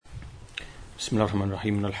بسم الله الرحمن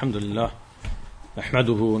الرحيم الحمد لله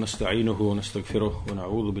نحمده ونستعينه ونستغفره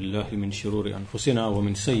ونعوذ بالله من شرور أنفسنا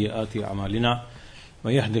ومن سيئات أعمالنا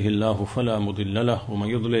من يهده الله فلا مضل له ومن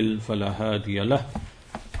يضلل فلا هادي له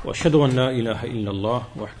وأشهد أن لا إله إلا الله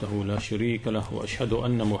وحده لا شريك له وأشهد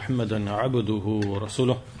أن محمدا عبده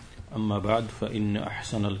ورسوله أما بعد فإن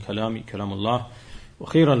أحسن الكلام كلام الله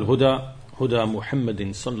وخير الهدى هدى محمد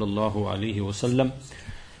صلى الله عليه وسلم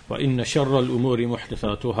وإن شر الأمور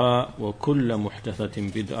محدثاتها وكل محدثة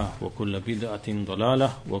بدعة وكل بدعة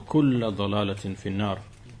ضلالة وكل ضلالة في النار.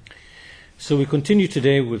 So we continue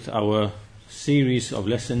today with our series of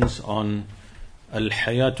lessons on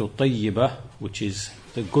Al-Hayatu Tayyibah, which is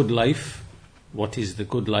the good life. What is the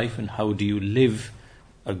good life and how do you live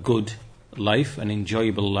a good life, an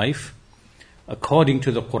enjoyable life, according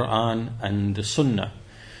to the Quran and the Sunnah.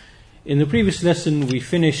 In the previous lesson we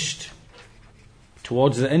finished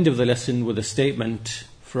towards the end of the lesson with a statement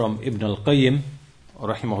from Ibn al-Qayyim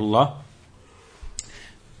rahimahullah,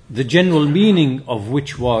 the general meaning of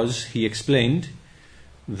which was, he explained,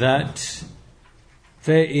 that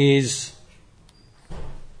there is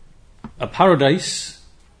a paradise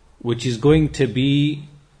which is going to be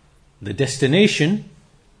the destination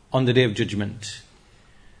on the Day of Judgment,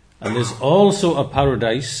 and there's also a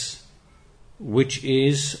paradise which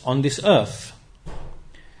is on this earth.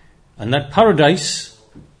 And that paradise,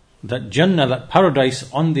 that Jannah, that paradise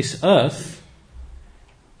on this earth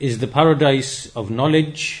is the paradise of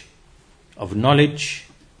knowledge of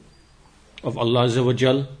Allah Azza wa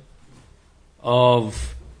Jal,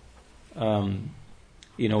 of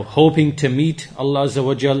hoping to meet Allah Azza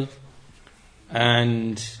wa Jal,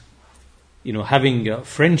 and having a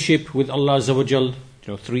friendship with Allah Azza wa Jal,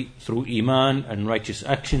 through Iman and righteous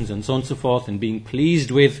actions and so on and so forth, and being pleased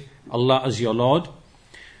with Allah as your Lord.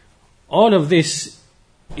 All of this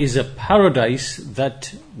is a paradise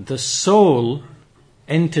that the soul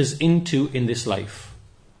enters into in this life.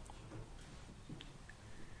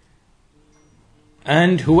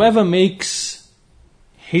 And whoever makes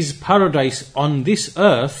his paradise on this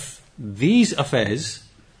earth, these affairs,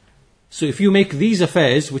 so if you make these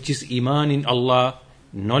affairs, which is Iman in Allah,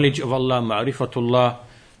 knowledge of Allah, Ma'rifatullah,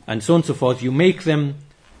 and so on and so forth, you make them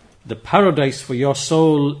the paradise for your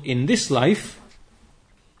soul in this life,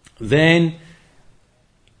 then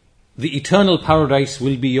the eternal paradise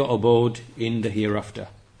will be your abode in the hereafter.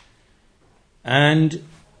 And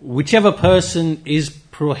whichever person is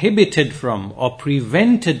prohibited from or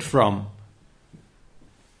prevented from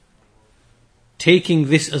taking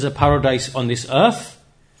this as a paradise on this earth,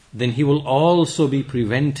 then he will also be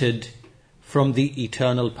prevented from the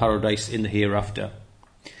eternal paradise in the hereafter.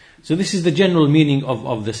 So this is the general meaning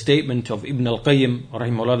of the statement of Ibn al-Qayyim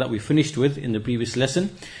rahimahullah that we finished with in the previous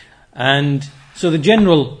lesson. And so the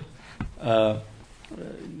general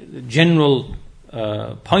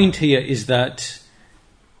point here is that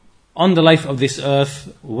on the life of this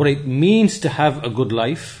earth, what it means to have a good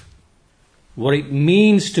life, what it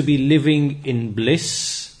means to be living in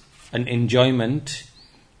bliss and enjoyment,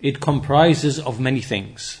 it comprises of many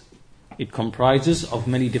things. It comprises of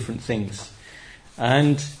many different things.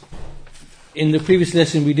 And in the previous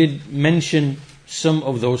lesson we did mention some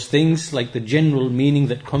of those things, like the general meaning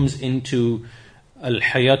that comes into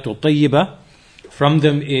Al-Hayatu Tayyibah. From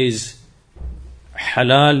them is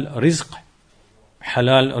halal rizq.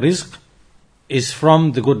 Halal rizq is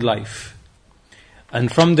from the good life.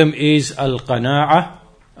 And from them is al-qana'a,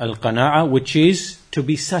 which is to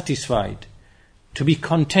be satisfied, to be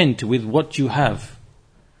content with what you have.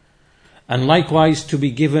 And likewise to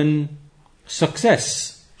be given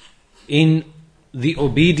success in the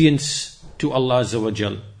obedience to Allah Azza wa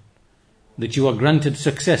Jal, that you are granted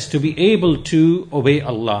success to be able to obey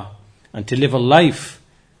Allah and to live a life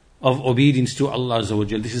of obedience to Allah Azza wa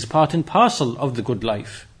Jal. This is part and parcel of the good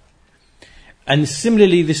life. And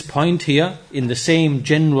similarly, this point here with the same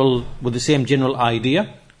general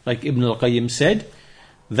idea, like Ibn al-Qayyim said,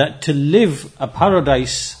 that to live a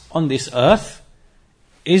paradise on this earth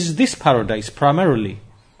is this paradise primarily,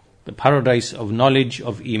 the paradise of knowledge,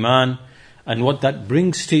 of Iman, and what that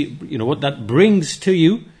brings to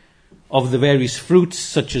you of the various fruits,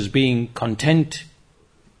 such as being content,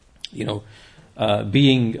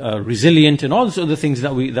 being resilient, and all those other things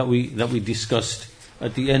that we discussed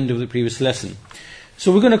at the end of the previous lesson.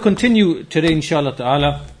 So we're going to continue today, inshallah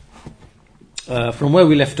ta'ala, from where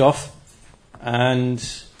we left off. And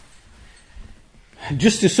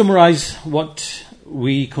just to summarize what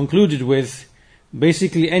we concluded with,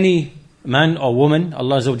 basically any man or woman,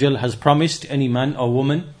 Allah Azza wa Jal has promised any man or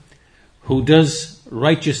woman who does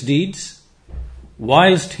righteous deeds,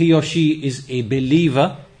 whilst he or she is a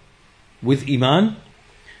believer with Iman,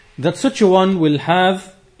 that such a one will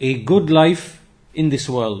have a good life in this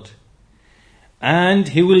world, and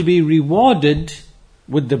he will be rewarded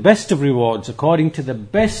with the best of rewards according to the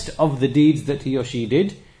best of the deeds that he or she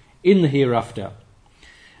did in the hereafter.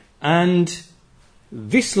 And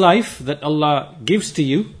this life that Allah gives to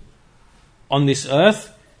you on this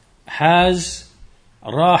earth has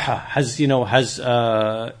raha, has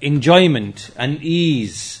enjoyment and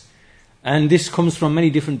ease, and this comes from many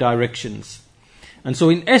different directions. And so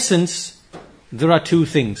in essence there are two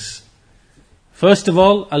things. First of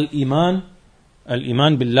all, al-iman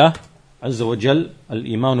billah azza wa jal,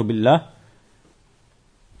 al-imanu billah,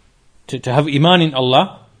 to have iman in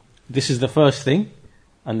Allah. This is the first thing.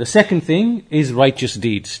 And the second thing is righteous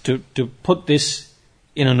deeds, to put this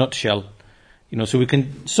in a nutshell. So we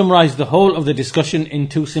can summarize the whole of the discussion in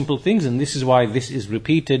two simple things, and this is why this is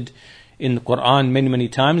repeated in the Quran many, many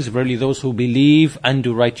times. Verily those who believe and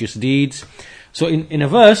do righteous deeds. So in a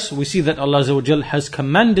verse, we see that Allah Azza wa Jal has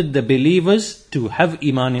commanded the believers to have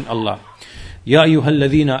iman in Allah. Ya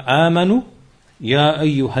ayyuhalladhina amanu, Ya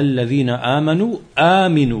ayyuhalladhina amanu,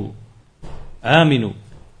 aminu. Aminu.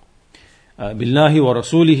 Billahi wa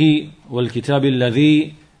rasulihi wal kitab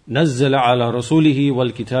alladhi nazzala ala rasulihi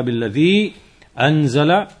wal kitab alladhi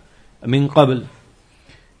anzala min qabl.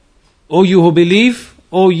 O you who believe,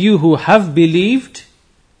 O you who have believed,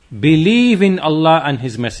 believe in Allah and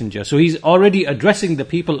His Messenger. So He's already addressing the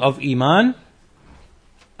people of Iman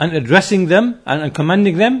and addressing them and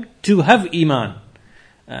commanding them to have Iman.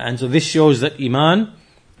 And so this shows that Iman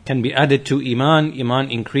can be added to Iman. Iman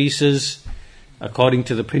increases according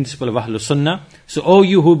to the principle of Ahlul Sunnah. So, O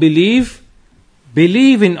you who believe,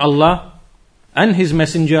 believe in Allah and His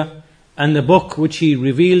Messenger and the book which He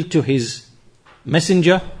revealed to His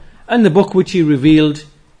Messenger and the book which He revealed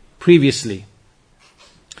previously.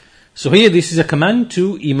 So here this is a command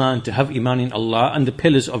to Iman, to have Iman in Allah and the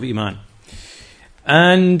pillars of Iman.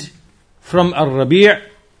 And from Ar-Rabi',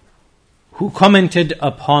 who commented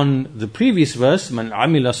upon the previous verse, Man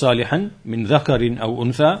amila salihan min dhakarin aw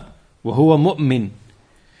untha wa huwa mu'min.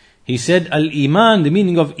 He said, Al-Iman, the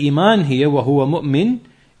meaning of Iman here, wa huwa mu'min,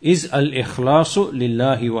 is al-ikhlasu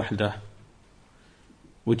lillahi wahdah,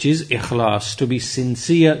 which is ikhlas, to be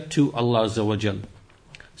sincere to Allah Azza wa Jal.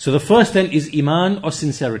 So the first then is Iman, or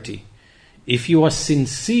sincerity. If you are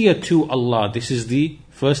sincere to Allah, this is the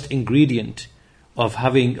first ingredient of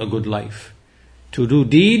having a good life. To do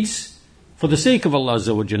deeds for the sake of Allah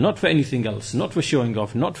Azza wa Jal, not for anything else, not for showing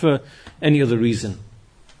off, not for any other reason.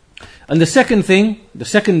 And the second thing, the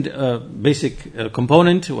second basic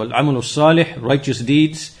component, wal-amalu salih, righteous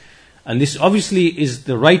deeds. And this obviously is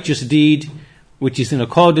the righteous deed which is in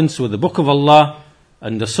accordance with the book of Allah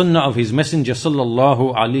and the sunnah of His Messenger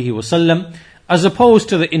sallallahu alaihi wasallam, as opposed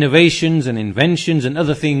to the innovations and inventions and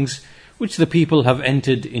other things which the people have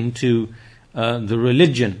entered into the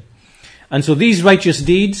religion. And so these righteous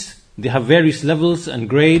deeds, they have various levels and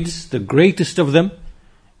grades. The greatest of them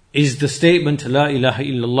is the statement, La ilaha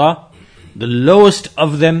illallah. The lowest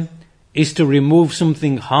of them is to remove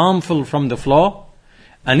something harmful from the floor.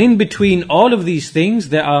 And in between all of these things,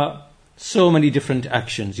 there are so many different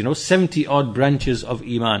actions, 70 odd branches of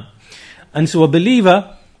Iman. And so a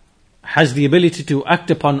believer has the ability to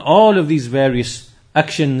act upon all of these various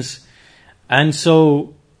actions. And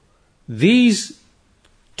so these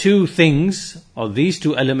two things, or these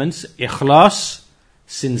two elements, ikhlas,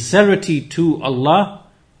 sincerity to Allah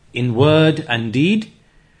in word and deed,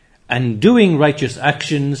 and doing righteous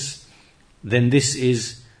actions, then this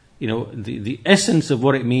is, the essence of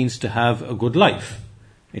what it means to have a good life.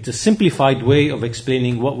 It's a simplified way of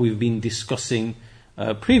explaining what we've been discussing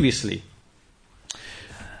previously.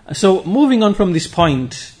 So moving on from this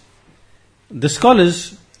point, the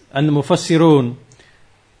scholars and the mufassirun,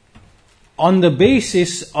 on the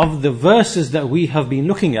basis of the verses that we have been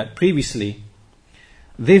looking at previously,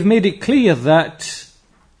 they've made it clear that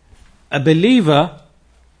a believer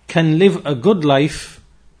can live a good life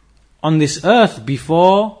on this earth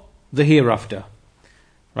before the hereafter.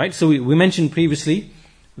 Right? So we mentioned previously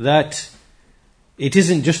that it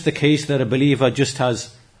isn't just the case that a believer just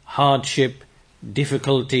has hardship,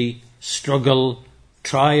 difficulty, struggle,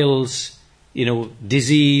 trials,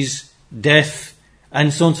 disease, death,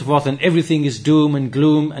 and so on and so forth, and everything is doom and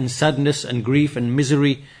gloom and sadness and grief and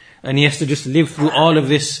misery, and he has to just live through all of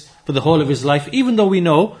this for the whole of his life, even though we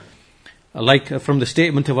know, like from the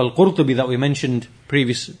statement of Al-Qurtubi that we mentioned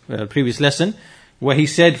previous lesson, where he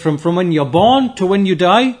said from when you're born to when you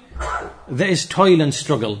die, there is toil and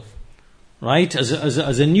struggle, right? As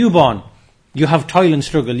a newborn, you have toil and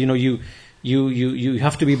struggle. You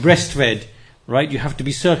have to be breastfed, right? You have to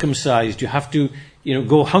be circumcised. You have to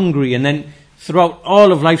go hungry, and then throughout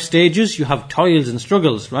all of life stages, you have toils and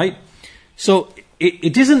struggles, right? So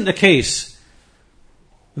it isn't the case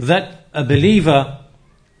that a believer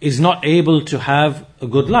is not able to have a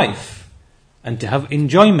good life and to have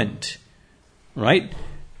enjoyment, right?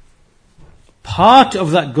 Part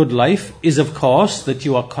of that good life is, of course, that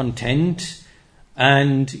you are content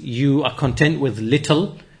and you are content with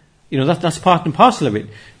little. That's part and parcel of it.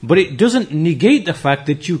 But it doesn't negate the fact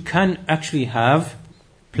that you can actually have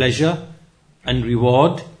pleasure and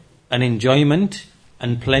reward and enjoyment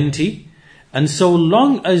and plenty. And so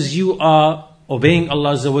long as you are obeying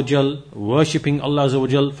Allah Azza wa Jal, worshipping Allah Azza wa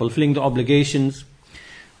Jal, fulfilling the obligations,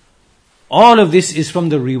 all of this is from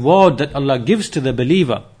the reward that Allah gives to the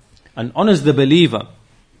believer and honors the believer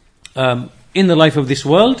in the life of this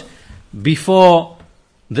world before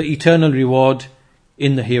the eternal reward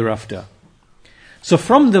in the hereafter. So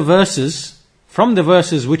from the verses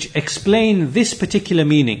which explain this particular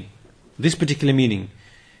meaning,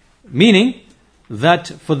 meaning that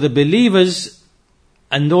for the believers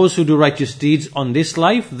and those who do righteous deeds on this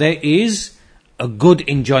life, there is a good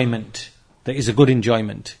enjoyment.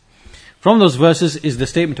 From those verses is the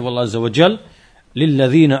statement of Allah Azza wa Jal,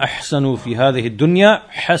 لِلَّذِينَ أَحْسَنُوا فِي هَذِهِ الدُّنْيَا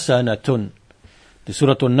حَسَنَةٌ. The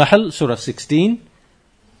Surah An-Nahl, Surah 16,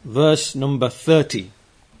 verse number 30.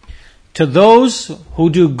 To those who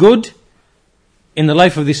do good in the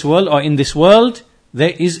life of this world or in this world, there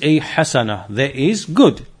is a hasana, there is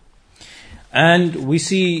good. And we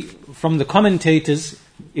see from the commentators,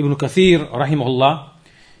 Ibn Kathir rahimahullah,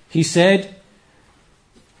 he said,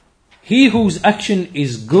 he whose action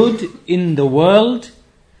is good in the world,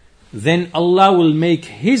 then Allah will make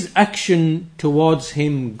his action towards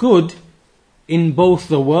him good in both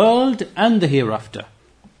the world and the hereafter.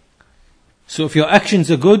 So if your actions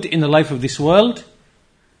are good in the life of this world,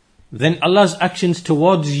 then Allah's actions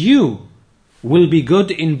towards you will be good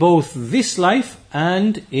in both this life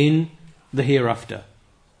and in the hereafter.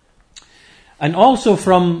 And also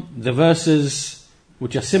from the verses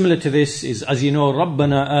which are similar to this is, as you know,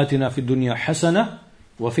 رَبَّنَا آتِنَا فِي الدُّنْيَا حَسَنَةً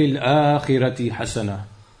وَفِي الْآخِرَةِ حَسَنَةً.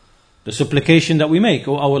 The supplication that we make,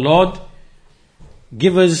 O our Lord,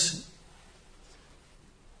 give us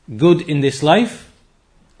good in this life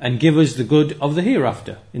and give us the good of the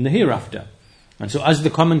hereafter, in the hereafter. And so as the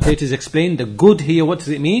commentators explain, the good here, what does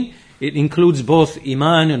it mean? It includes both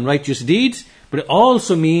iman and righteous deeds, but it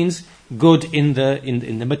also means good in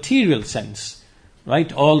the material sense,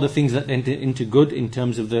 right? All the things that enter into good in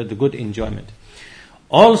terms of the good enjoyment.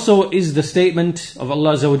 Also is the statement of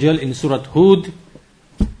Allah Azza wa Jal in Surah Hud,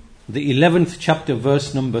 the 11th chapter,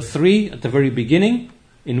 verse number 3, at the very beginning,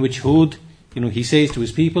 in which Hud, he says to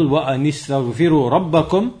his people, وَأَنِ اسْتَغْفِرُوا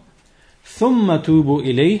رَبَّكُمْ ثُمَّ تُوبُوا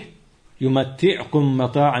إِلَيْهِ يُمَتِّعْكُمْ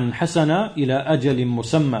مَتَاعًا حَسَنًا إِلَى أَجَلٍ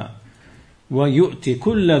مُسَمًّى وَيُؤْتِ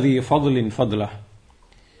كُلَّ ذِي فَضْلٍ فَضْلَهُ.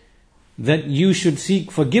 That you should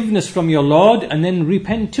seek forgiveness from your Lord and then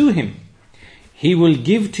repent to Him. He will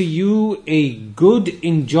give to you a good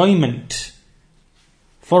enjoyment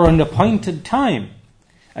for an appointed time,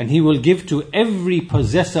 and He will give to every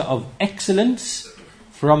possessor of excellence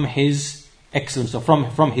from His excellence, or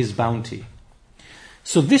from His bounty.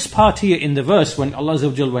 So this part here in the verse, when Allah Azza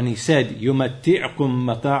wa Jal, when He said, يُمَتِّعْكُمْ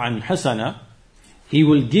مَتَاعًا حَسَنًا, He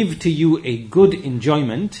will give to you a good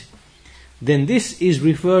enjoyment, then this is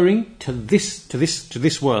referring to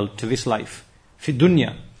this world, to this life, في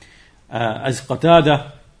الدنيا. As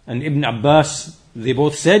Qatada and Ibn Abbas, they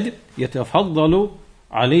both said, يَتَفَضَّلُ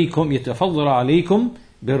عَلَيْكُمْ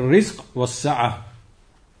بِالرِّزْقِ وَالسَّعَةِ.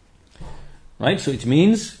 Right, so it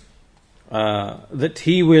means that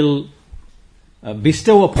He will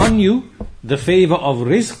bestow upon you the favor of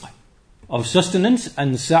rizq, of sustenance,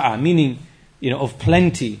 and sa'a, meaning of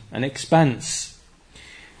plenty and expanse.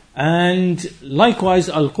 And likewise,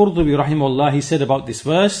 Al-Qurtubi rahimahullah, he said about this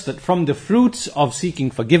verse that from the fruits of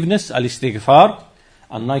seeking forgiveness, al-istighfar,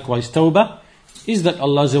 and likewise tawbah, is that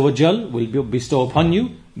Allah Azza wa Jal will bestow upon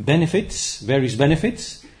you various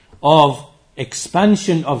benefits of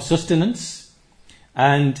expansion of sustenance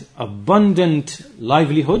and abundant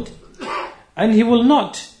livelihood, and He will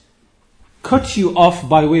not cut you off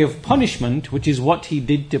by way of punishment, which is what He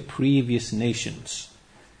did to previous nations.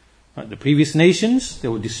 Right, the previous nations, they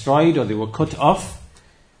were destroyed or they were cut off,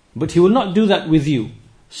 but He will not do that with you,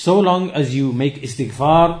 so long as you make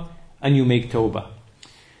istighfar and you make tawbah.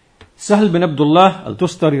 Sahl bin Abdullah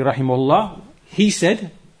al-Tustari rahimahullah, he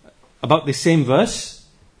said about the same verse,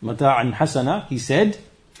 mata'an hasana, he said,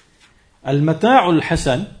 al-mata'ul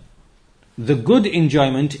hasan, the good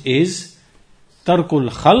enjoyment is tarkul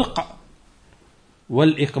khalq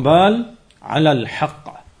wal iqbal ala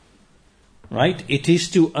al-haqq. Right? It is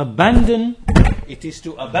to abandon It is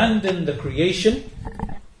to abandon the creation.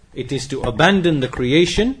 It is to abandon the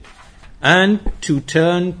creation and to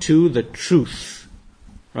turn to the truth.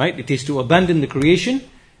 Right? It is to abandon the creation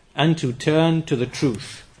and to turn to the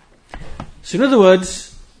truth. So in other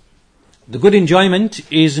words, the good enjoyment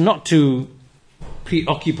is not to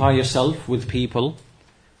preoccupy yourself with people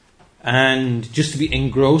and just to be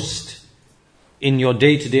engrossed in your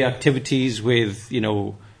day-to-day activities with,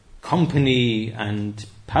 company and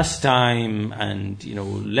pastime and,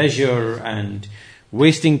 leisure and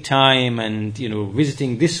wasting time and,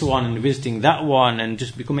 visiting this one and visiting that one and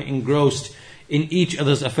just becoming engrossed in each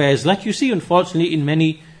other's affairs, like you see, unfortunately, in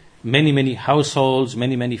many households,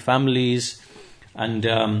 many families. And,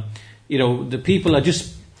 the people are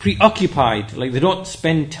just preoccupied, like they don't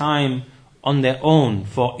spend time on their own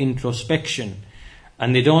for introspection,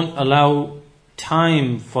 and they don't allow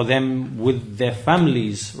time for them with their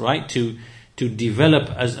families, right, to develop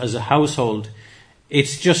as a household.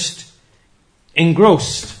 It's just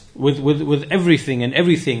engrossed with everything,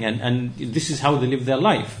 and this is how they live their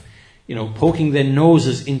life, poking their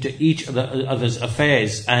noses into each other's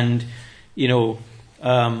affairs, and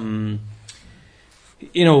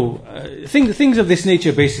things of this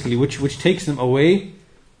nature, basically, which takes them away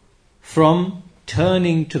from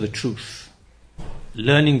turning to the truth,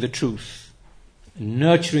 learning the truth,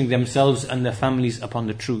 nurturing themselves and their families upon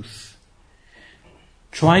the truth,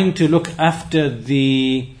 trying to look after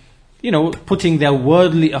putting their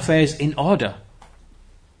worldly affairs in order,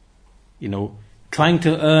 trying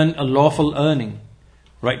to earn a lawful earning,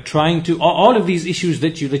 right? Trying to all of these issues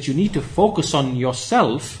that you need to focus on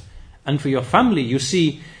yourself and for your family. You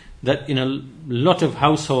see that in a lot of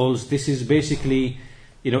households, this is basically,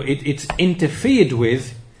 it's interfered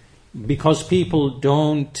with because people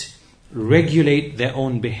don't regulate their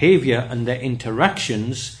own behavior and their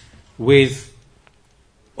interactions with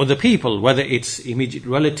other people, whether it's immediate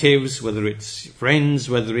relatives, whether it's friends,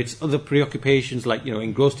 whether it's other preoccupations like,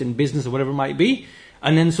 engrossed in business or whatever it might be.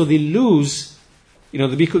 And then so they lose,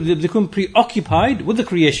 they become preoccupied with the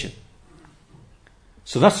creation.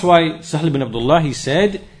 So that's why Sahl bin Abdullah, he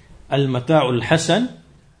said, Al-mata'ul hasan,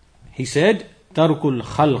 he said, Tarukul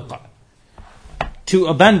khalq. To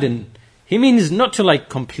abandon, he means not to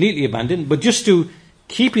completely abandon, but just to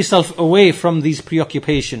keep yourself away from these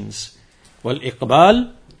preoccupations. Wal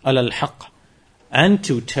iqbal ala al-haq, and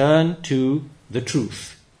to turn to the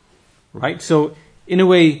truth. Right? So in a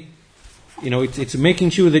way, it's making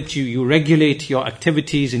sure that you regulate your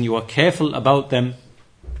activities and you are careful about them,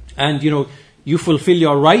 and you fulfill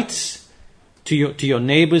your rights to your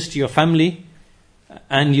neighbors, to your family,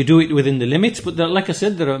 and you do it within the limits. But like I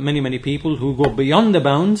said, there are many people who go beyond the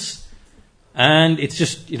bounds, and it's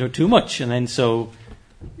just too much, and then so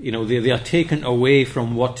they are taken away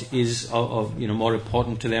from what is of more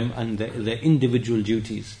important to them and their individual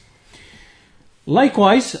duties.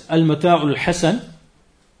 Likewise, al-mata'ul hasan,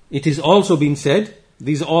 it is also been said.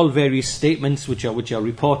 These are all various statements which are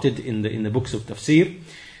reported in the books of tafsir.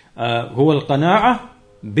 هو القناعة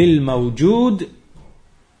بالموجود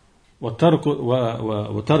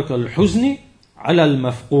وترك الحزن على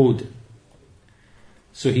المفقود.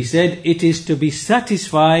 So he said, it is to be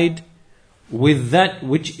satisfied with that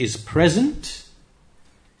which is present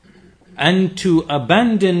and to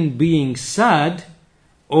abandon being sad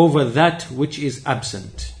over that which is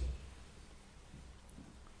absent.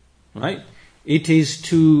 Right? It is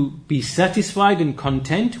to be satisfied and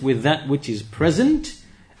content with that which is present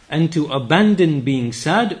and to abandon being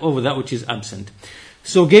sad over that which is absent.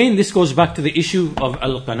 So again, this goes back to the issue of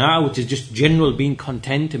al-qana'a, which is just general being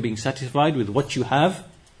content and being satisfied with what you have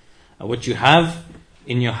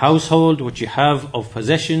in your household, what you have of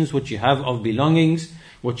possessions, what you have of belongings,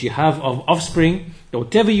 what you have of offspring.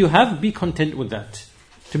 Whatever you have, be content with that.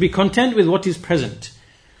 To be content with what is present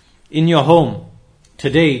in your home,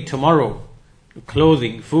 today, tomorrow,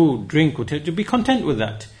 clothing, food, drink, whatever, to be content with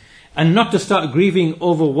that. And not to start grieving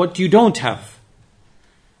over what you don't have.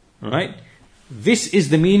 Right? This is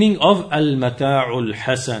the meaning of al-mata'ul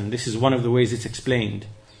hasan. This is one of the ways it's explained.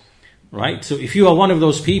 Right? So if you are one of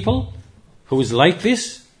those people who is like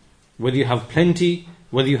this, whether you have plenty,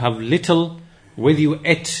 whether you have little, whether you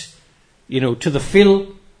ate, to the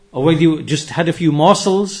fill, or whether you just had a few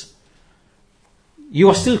morsels, you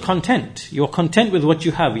are still content. You are content with what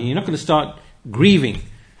you have. You're not going to start grieving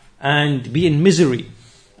and be in misery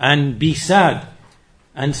and be sad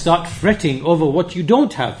and start fretting over what you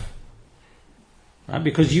don't have. Right?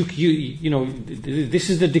 Because you this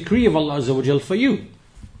is the decree of Allah Azza wa Jal for you.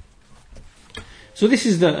 So this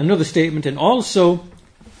is another statement. And also,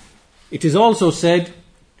 it is also said,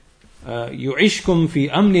 يعيشكم في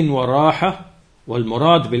أمن وراحة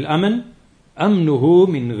والمراد بالأمن أمنه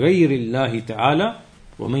من غير الله تعالى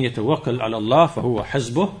ومن يتوكل على الله فهو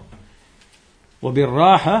حسبه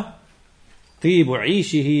وبالراحة طيب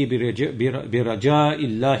عيشه برجاء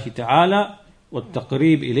الله تعالى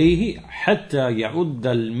والتقريب إليه حتى يعد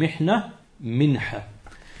المحنة منحة.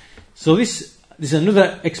 So this is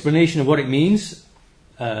another explanation of what it means,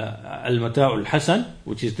 al-mata'u al-hasan,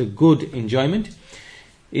 which is the good enjoyment.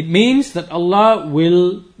 It means that Allah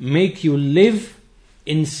will make you live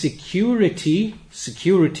in security,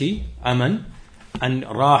 aman, and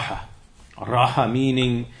raha. Raha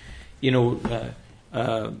meaning,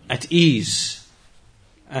 at ease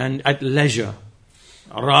and at leisure.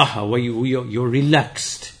 Raha, where you're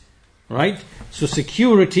relaxed, right? So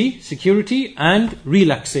security and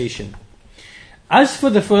relaxation. As for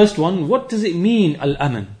the first one, what does it mean,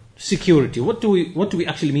 al-aman, security? What do we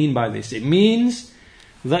actually mean by this? It means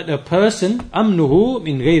that a person, amnuhu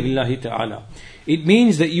min ghayrillahi ta'ala. It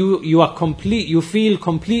means that you feel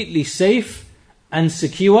completely safe and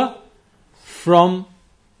secure from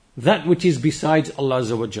that which is besides Allah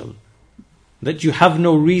Azza wa Jal. That you have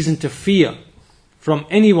no reason to fear from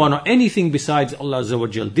anyone or anything besides Allah Azza wa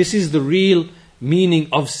Jal. This is the real meaning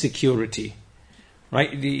of security.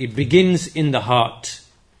 Right? It begins in the heart.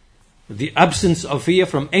 The absence of fear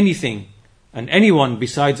from anything and anyone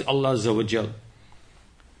besides Allah Azza wa Jal.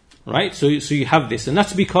 Right? So you have this. And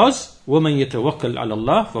that's because وَمَنْ يَتَوَكَّلْ عَلَى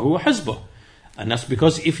اللَّهِ فَهُوَ حَسْبُهُ. And that's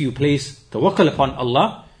because if you place tawakkul upon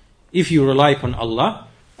Allah, if you rely upon Allah,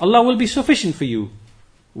 Allah will be sufficient for you.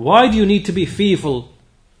 Why do you need to be fearful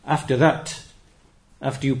after that?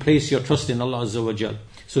 After you place your trust in Allah Azza wa Jal.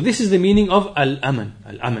 So this is the meaning of al-aman.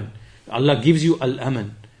 Al-aman. Allah gives you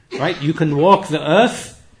al-aman. Right? You can walk the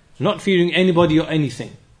earth not fearing anybody or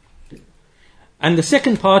anything. And the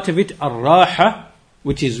second part of it, ar-raha,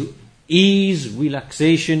 which is ease,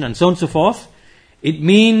 relaxation, and so on and so forth. It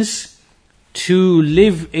means to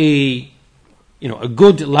live a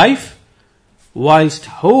good life whilst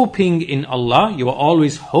hoping in Allah. You are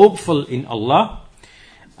always hopeful in Allah.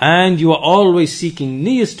 And you are always seeking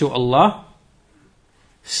nearest to Allah,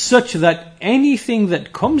 such that anything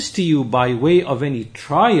that comes to you by way of any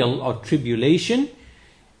trial or tribulation,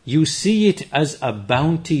 you see it as a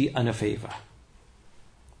bounty and a favor.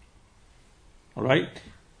 Alright?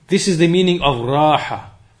 This is the meaning of raha.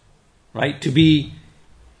 Right? To be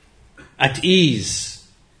at ease.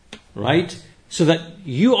 Right? So that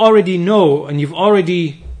you already know and you've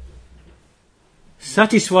already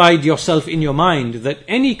satisfied yourself in your mind that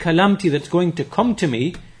any calamity that's going to come to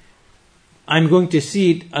me, I'm going to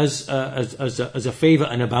see it as a favor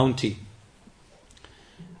and a bounty.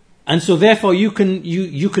 And so therefore you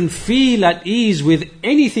can feel at ease with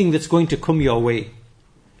anything that's going to come your way.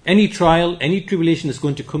 Any trial, any tribulation that's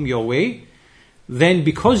going to come your way, then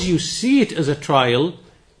because you see it as a trial,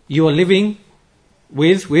 you are living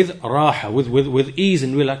with raha, with ease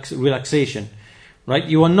and relaxation. Right?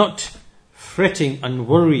 You are not fretting and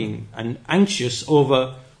worrying and anxious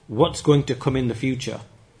over what's going to come in the future.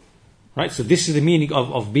 Right? So this is the meaning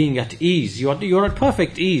of being at ease. You're at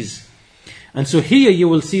perfect ease. And so here you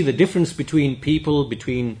will see the difference between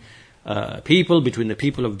between the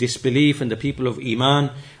people of disbelief and the people of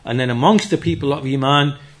Iman. And then amongst the people of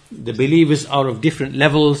Iman, the believers are of different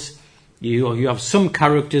levels. You have some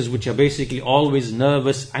characters which are basically always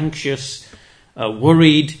nervous, anxious,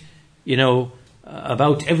 worried,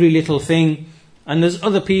 about every little thing. And there's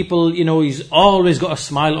other people, he's always got a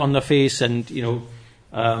smile on their face and,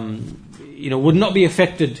 would not be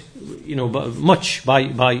affected, much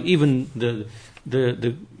by even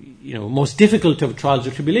the most difficult of trials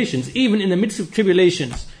or tribulations. Even in the midst of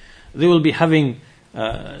tribulations, they will be having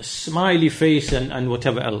smiley face and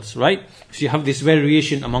whatever else, right? So you have this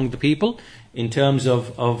variation among the people in terms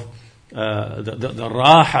of the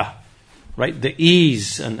raha, right? The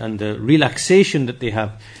ease and the relaxation that they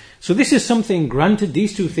have. So this is something granted.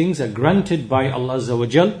 These two things are granted by Allah Azza wa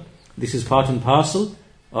Jal. This is part and parcel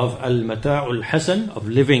of al-mata'u al-hasan, of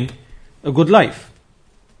living a good life.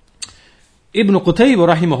 Ibn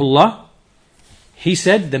Qutaybah rahimahullah, he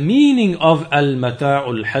said the meaning of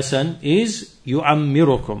al-mata'u al-hasan is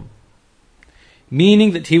yu'ammirukum,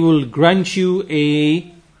 meaning that he will grant you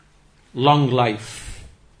a long life,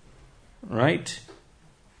 right?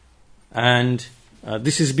 And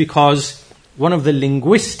this is because one of the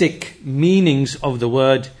linguistic meanings of the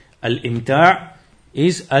word al-imta'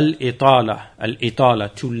 is al-itala,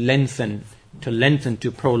 to lengthen,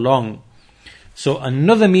 to prolong. So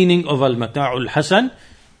another meaning of al-mata'u al-hasan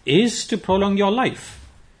is to prolong your life.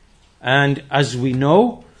 And as we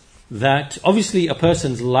know that obviously a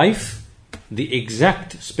person's life, the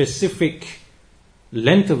exact specific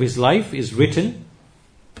length of his life is written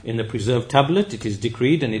in the preserved tablet. It is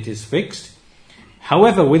decreed and it is fixed.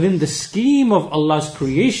 However, within the scheme of Allah's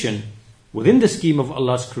creation,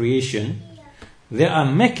 there are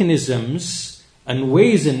mechanisms and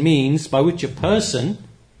ways and means by which a person,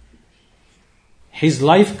 his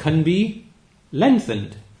life can be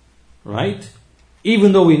lengthened, right?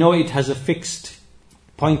 Even though we know it has a fixed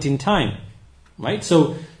point in time, right?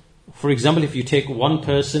 So, for example, if you take one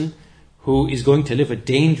person who is going to live a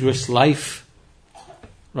dangerous life,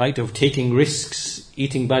 right, of taking risks,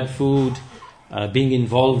 eating bad food, being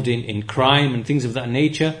involved in crime and things of that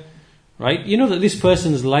nature, right? You know that this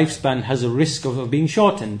person's lifespan has a risk of being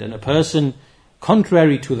shortened. And a person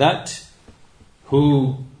contrary to that,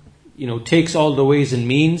 who, takes all the ways and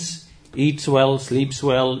means, eats well, sleeps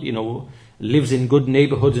well, lives in good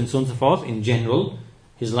neighborhoods and so on and so forth, in general,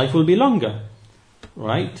 his life will be longer,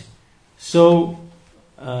 right? So,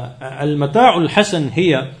 al-mata'ul hasan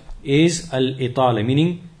here is al-itala,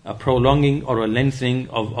 meaning a prolonging or a lengthening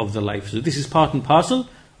of the life. So this is part and parcel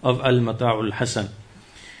of al-mata'ul hasan.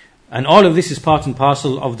 And all of this is part and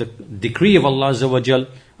parcel of the decree of Allah Azza wa Jal.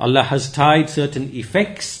 Allah has tied certain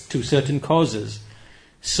effects to certain causes.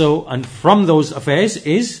 So, and from those affairs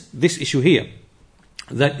is this issue here,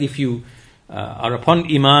 that if you are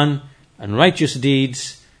upon iman and righteous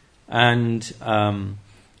deeds and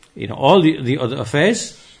all the other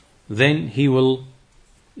affairs, then He will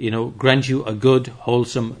grant you a good,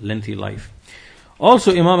 wholesome, lengthy life.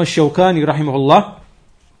 Also, Imam al-Shawkani rahimahullah,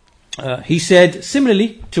 he said,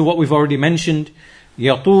 similarly to what we've already mentioned,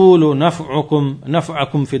 يَطُولُ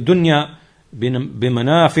نَفْعَكُمْ فِي الدُّنْيَا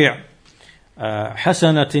بِمَنَافِعٍ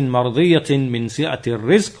حَسَنَةٍ مَرْضِيَّةٍ مِنْ سِعَةِ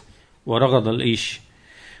الرِّزْقِ وَرَغَضَ الْإِيشِ,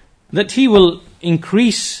 that He will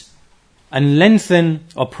increase and lengthen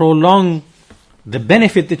or prolong the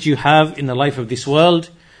benefit that you have in the life of this world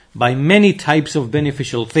by many types of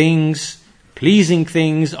beneficial things, pleasing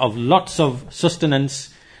things, of lots of sustenance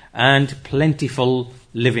and plentiful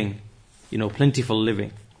living. Plentiful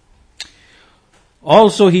living.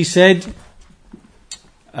 Also, he said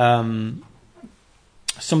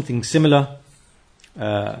something similar,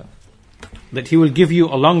 that He will give you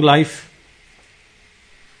a long life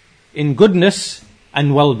in goodness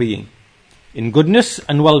and well-being. In goodness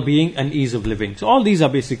and well-being and ease of living. So all these are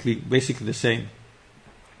basically the same.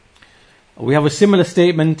 We have a similar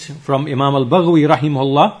statement from Imam al-Baghawi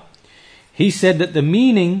rahimahullah. He said that the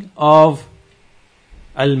meaning of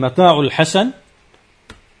al-mata'ul hasan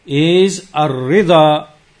is ar-ridha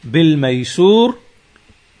bil-maysur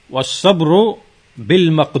was-sabru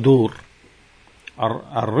bil-maqdur.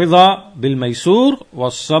 Ar-ridha bil-maysur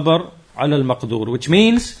was-sabr ala al-maqdur, which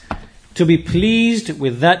means to be pleased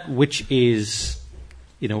with that which is,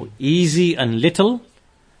 easy and little,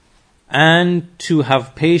 and to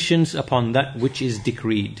have patience upon that which is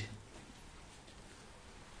decreed.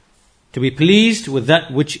 To be pleased with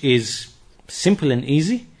that which is simple and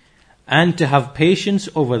easy, and to have patience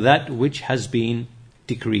over that which has been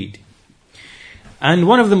decreed. And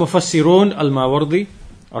one of the Mufassirun, Al-Mawardi,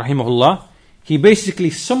 rahimahullah, he basically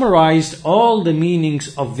summarized all the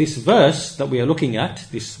meanings of this verse that we are looking at,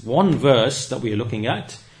 this one verse that we are looking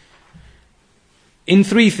at, in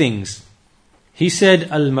three things. He said,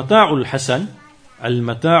 Al-Mata'ul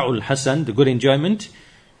Hasan, the good enjoyment,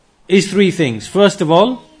 is three things. First of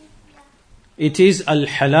all, it is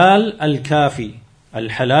Al-Halal Al-Kafi.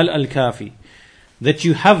 Al-Halal Al-Kafi. That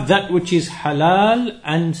you have that which is halal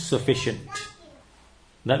and sufficient.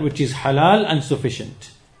 That which is halal and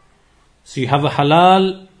sufficient. So you have a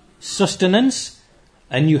halal sustenance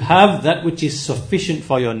and you have that which is sufficient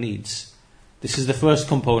for your needs. This is the first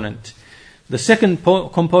component. The second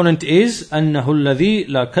component is أَنَّهُ الَّذِي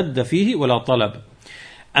لَا كَدَّ فِيهِ وَلَا طَلَبٍ.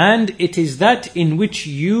 And it is that in which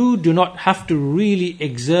you do not have to really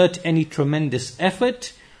exert any tremendous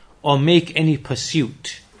effort or make any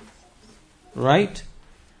pursuit. Right?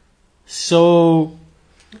 So,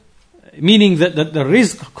 meaning that the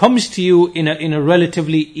rizq comes to you in a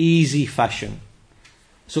relatively easy fashion.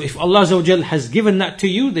 So if Allah Azza wa Jal has given that to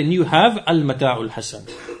you, then you have al-mata'ul hasan.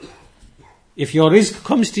 If your rizq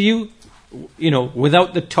comes to you,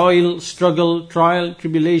 without the toil, struggle, trial,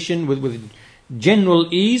 tribulation, with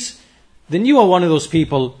general ease, then you are one of those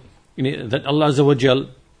people that Allah Azza wa Jal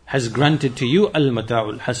has granted to you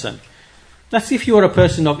al-mata'ul hasan. That's if you are a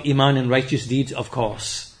person of iman and righteous deeds, of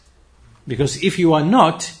course. Because if you are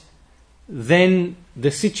not, then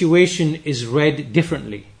the situation is read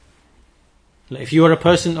differently. If you are a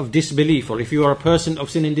person of disbelief, or if you are a person of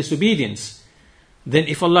sin and disobedience, then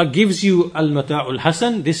if Allah gives you al-mata'ul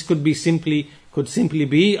hasan, this could simply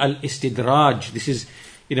be al-istidraj. This is,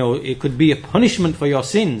 it could be a punishment for your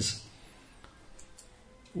sins.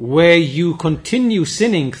 where you continue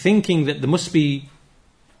sinning, thinking that there must be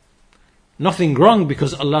nothing wrong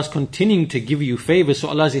because Allah is continuing to give you favors, so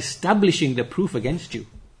Allah is establishing the proof against you.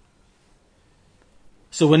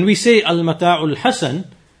 So when we say al-mata'ul hasan,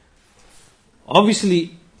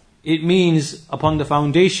 obviously it means upon the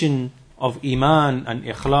foundation of iman and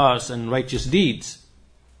ikhlas and righteous deeds.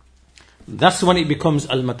 That's when it becomes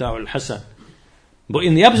al-mata'ul hasan. But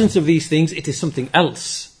in the absence of these things, it is something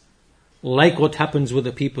else. Like what happens with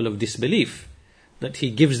the people of disbelief, that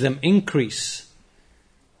He gives them increase,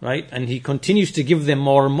 right? And He continues to give them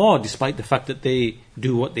more and more, despite the fact that they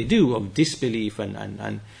do what they do of disbelief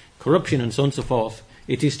and corruption and so on and so forth.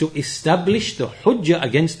 It is to establish the hujjah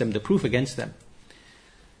against them, the proof against them.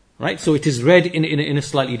 Right? So it is read in a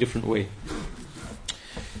slightly different way.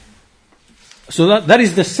 So that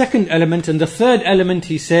is the second element. And the third element,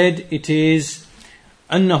 he said, it is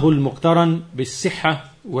أنه المقترن بالصحة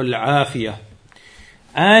والعافية.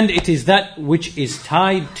 And it is that which is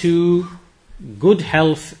tied to good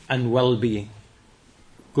health and well-being.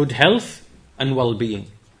 Good health and well-being.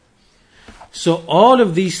 So all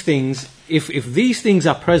of these things, if these things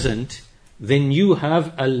are present, then you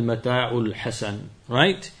have al-mata'ul hasan,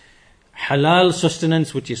 right? Halal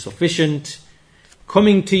sustenance which is sufficient,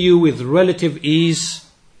 coming to you with relative ease,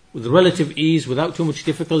 without too much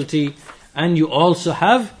difficulty, and you also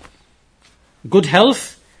have good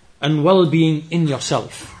health and well-being in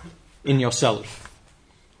yourself.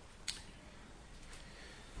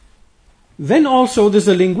 Then also there's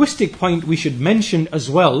a linguistic point we should mention as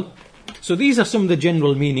well. So these are some of the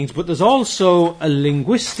general meanings, but there's also a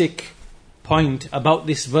linguistic point about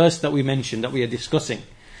this verse that we mentioned, that we are discussing.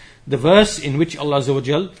 The verse in which Allah Azza wa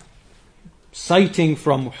Jal, citing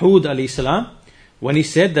from Hud alayhi salam, when he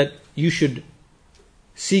said that you should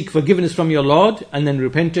seek forgiveness from your Lord and then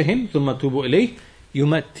repent to Him, ثُمَّ تُوبُوا إِلَيْهِ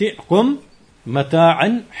يُمَتِّعْكُمْ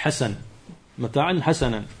مَتَاعًا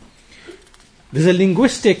حَسَنًا. There's a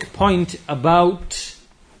linguistic point about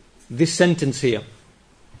this sentence here.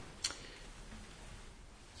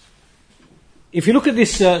 If you look at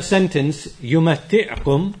this sentence,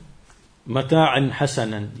 يُمَتِّعْكُمْ مَتَاعًا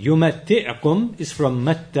حَسَنًا. يُمَتِّعْكُمْ is from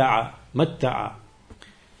مَتَّعَ.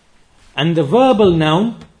 And the verbal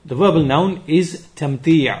noun is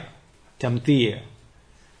tamti'.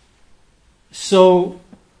 So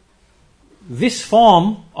this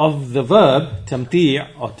form of the verb tamti'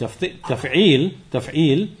 or taf'il,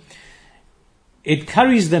 it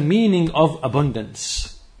carries the meaning of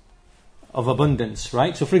abundance,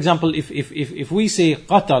 right? So for example, if we say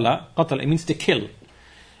qatala, it means to kill.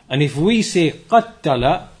 And if we say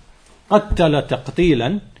qattala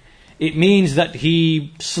taqtilan, it means that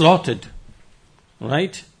he slaughtered,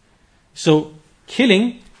 right? So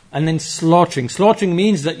killing and then slaughtering. Slaughtering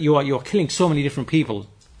means that you're killing so many different people,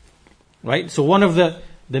 right? So one of the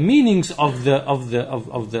meanings of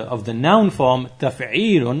the noun form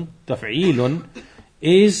taf'ilun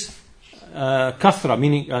is kathra,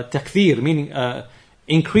 meaning takthir, meaning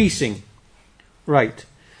increasing, right?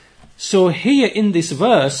 So here in this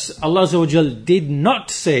verse, Allah Azza wa Jal did not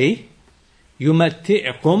say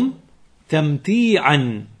يُمَتِّعْكُمْ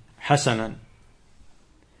تَمْتِيعًا حَسَنًا.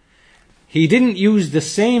 He didn't use the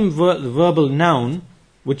same verbal noun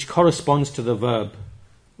which corresponds to the verb,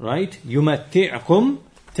 right? يُمَتِّعْكُمْ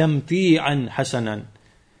تَمْتِيعًا حَسَنًا.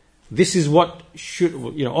 This is what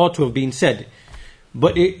ought to have been said,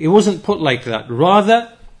 but it wasn't put like that.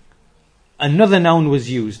 Rather, another noun was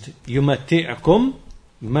used. يُمَتِّعْكُمْ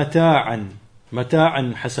مَتَاعًا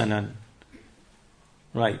حَسَنًا.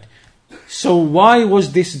 Right. So why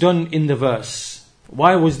was this done in the verse?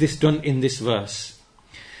 Why was this done in this verse?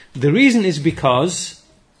 The reason is because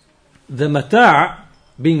the mata'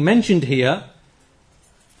 being mentioned here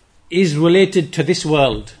is related to this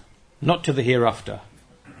world, not to the hereafter.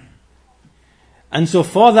 And so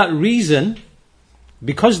for that reason,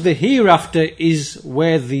 because the hereafter is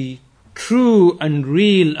where the true and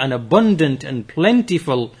real and abundant and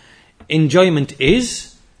plentiful enjoyment is,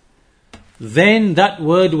 then that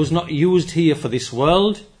word was not used here for this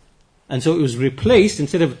world, and so it was replaced.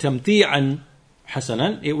 Instead of tamti'an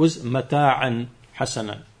hasanan, it was mata'an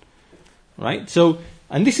hasanan, right? So,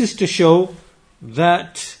 and this is to show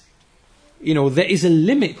that there is a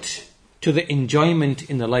limit to the enjoyment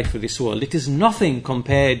in the life of this world. It is nothing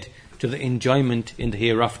compared to the enjoyment in the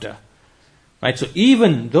hereafter, right? So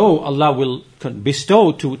even though Allah will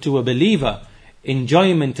bestow to a believer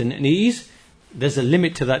enjoyment and ease, there's a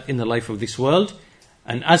limit to that in the life of this world.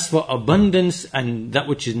 And as for abundance and that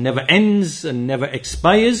which never ends and never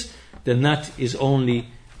expires, then that is only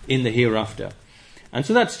in the hereafter. And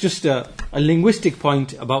so that's just a linguistic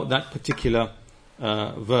point about that particular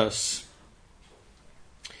verse.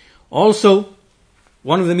 Also,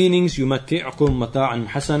 one of the meanings, يُمَتِّعْكُمْ مَتَاعًا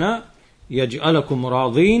حَسَنًا يَجْعَلَكُمْ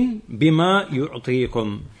رَاضِينَ بِمَا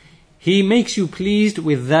يُعْطِيكُمْ. He makes you pleased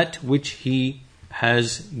with that which He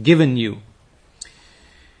has given you.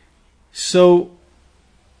 So,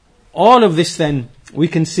 all of this then, we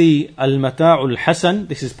can see al-mata'ul hasan,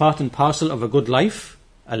 this is part and parcel of a good life.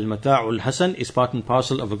 Al-mata'ul hasan is part and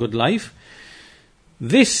parcel of a good life.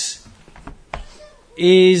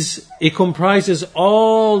 It comprises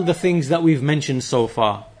all the things that we've mentioned so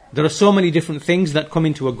far. There are so many different things that come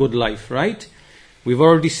into a good life, right? We've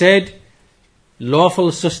already said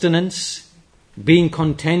lawful sustenance, being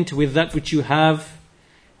content with that which you have,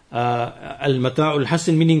 al-mata'ul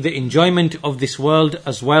hasan, meaning the enjoyment of this world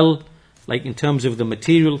as well, like in terms of the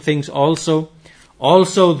material things also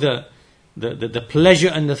the pleasure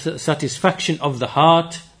and the satisfaction of the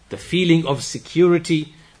heart, the feeling of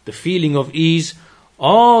security, the feeling of ease.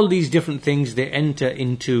 All these different things, they enter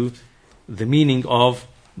into the meaning of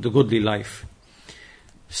the goodly life.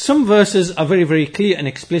 Some verses are very, very clear and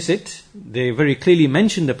explicit. They very clearly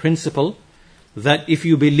mention the principle that if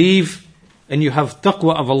you believe and you have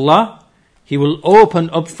taqwa of Allah, He will open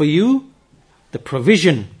up for you the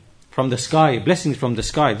provision from the sky, blessings from the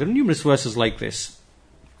sky. There are numerous verses like this,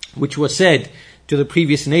 which were said to the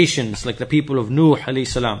previous nations, like the people of Nuh alayhi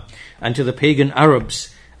salam, and to the pagan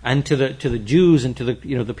Arabs, and to the Jews, and to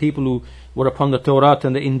the people who were upon the Torah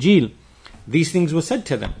and the Injil. These things were said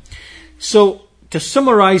to them. So, to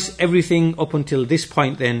summarize everything up until this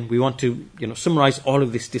point, then we want to summarize all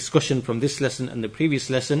of this discussion from this lesson and the previous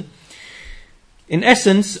lesson. In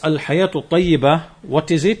essence, al-hayatu tayyibah, what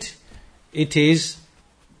is it? It is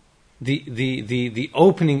the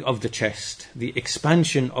opening of the chest, the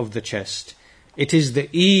expansion of the chest. It is the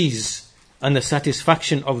ease and the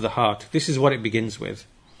satisfaction of the heart. This is what it begins with.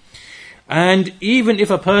 And even if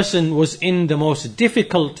a person was in the most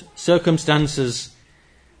difficult circumstances,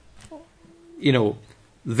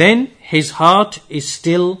 then his heart is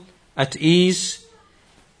still at ease,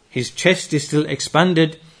 his chest is still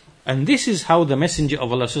expanded. And this is how the Messenger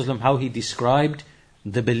of Allah, how he described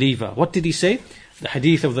the believer. What did he say? The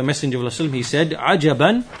hadith of the Messenger of Allah, he said,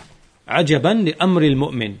 عَجَبًا لِأَمْرِ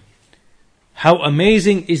الْمُؤْمِنِ. How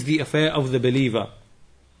amazing is the affair of the believer.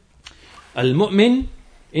 Al-mu'min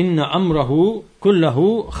inna amrahu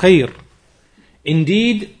kullahu khair.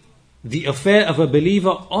 Indeed, the affair of a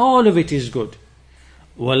believer, all of it is good.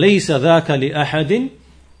 وَلَيْسَ ذَاكَ لِأَحَدٍ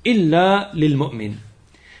إِلَّا لِلْمُؤْمِنِ.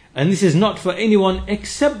 And this is not for anyone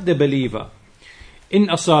except the believer. إِنْ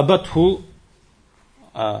أَصَابَتْهُ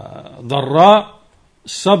ضَرَّاء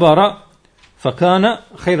صَبَرَ فَكَانَ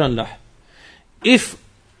خَيْرًا لَهُ. If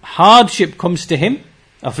hardship comes to him,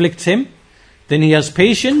 afflicts him, then he has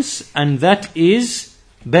patience, and that is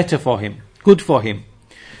better for him, good for him.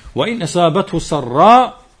 وَإِنْ أَصَابَتْهُ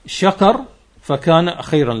سَرَّاء شَكَرْ فَكَانَ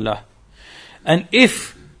خَيْرًا لَهُ. And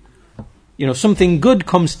if something good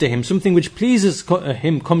comes to him, something which pleases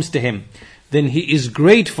him comes to him, then he is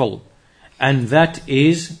grateful, and that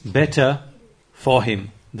is better for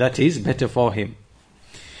him. That is better for him.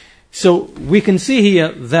 So we can see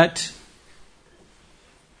here that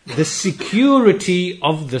the security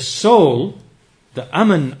of the soul, the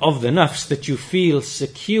aman of the nafs, that you feel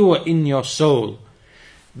secure in your soul,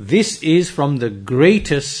 this is from the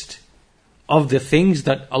greatest of the things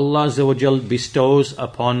that Allah Azza wa Jal bestows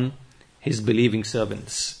upon His believing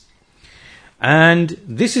servants. And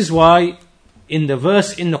this is why in the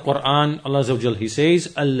verse in the Quran, Allah Azza wa Jal, He says,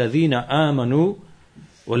 الَّذِينَ آمَنُوا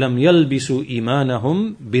وَلَمْ يَلْبِسُوا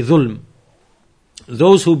إِيمَانَهُمْ بِظُلْمٍ.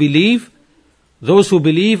 Those who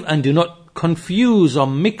believe and do not confuse or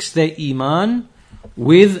mix their iman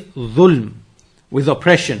with dhulm, with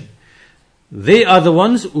oppression. They are the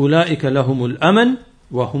ones, أُولَٰئِكَ لَهُمُ الْأَمَنُ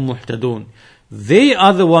وَهُمْ مُهْتَدُونَ. They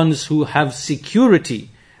are the ones who have security,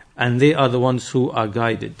 and they are the ones who are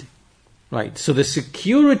guided. Right. So the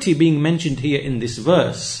security being mentioned here in this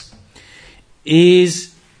verse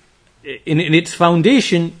is, in its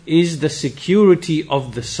foundation, is the security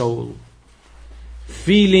of the soul.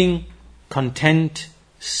 Feeling content,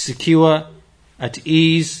 secure, at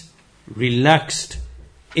ease, relaxed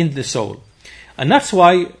in the soul. And that's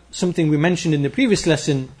why, something we mentioned in the previous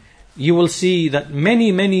lesson, you will see that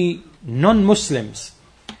many non-Muslims,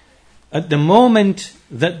 at the moment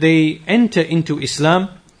that they enter into Islam,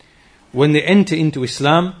 when they enter into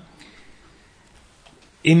Islam,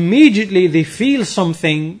 immediately they feel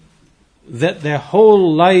something that their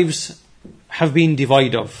whole lives have been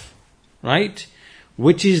devoid of, right?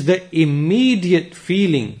 Which is the immediate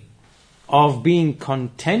feeling of being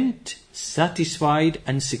content, satisfied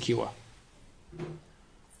and secure.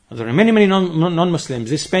 There are many non-Muslims.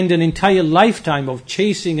 They spend an entire lifetime of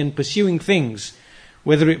chasing and pursuing things,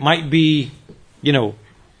 whether it might be, through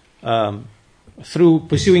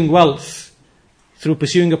pursuing wealth, through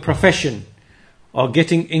pursuing a profession, or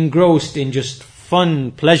getting engrossed in just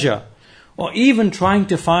fun, pleasure, or even trying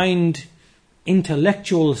to find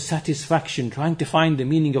intellectual satisfaction, trying to find the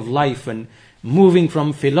meaning of life, and moving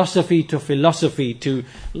from philosophy to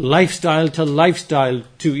lifestyle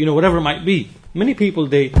to whatever it might be. Many people,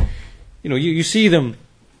 you see them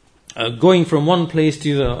going from one place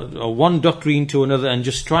to one doctrine to another, and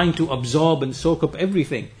just trying to absorb and soak up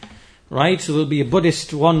everything, right? So there'll be a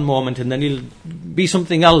Buddhist one moment, and then he'll be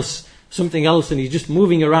something else, and he's just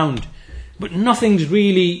moving around. But nothing's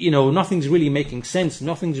really making sense.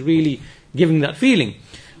 Nothing's really giving that feeling.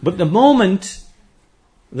 But the moment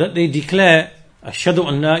that they declare, Ashhadu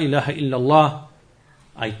an la ilaha illallah,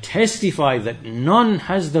 I testify that none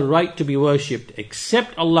has the right to be worshipped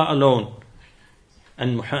except Allah alone,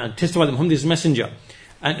 and testify that Muhammad is messenger,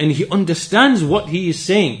 and he understands what he is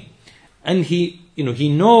saying, and he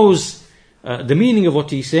knows the meaning of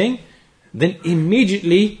what he's saying, then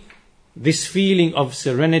immediately this feeling of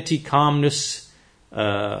serenity, calmness,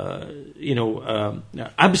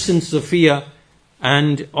 absence of fear,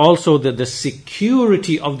 and also the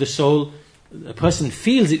security of the soul, the person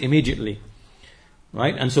feels it immediately,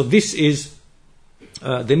 right? And so this is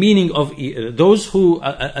the meaning of those who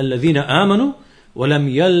الَّذِينَ آمَنُوا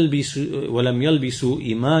وَلَمْ يَلْبِسُوا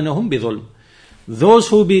إِيمَانَهُمْ بِظُلْمٍ. Those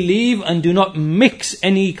who believe and do not mix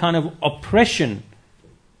any kind of oppression,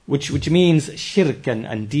 which means shirk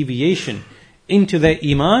and deviation, into their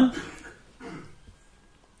iman,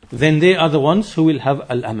 then they are the ones who will have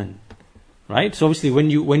al-aman. Right? So obviously when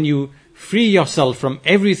you free yourself from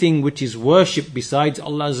everything which is worship besides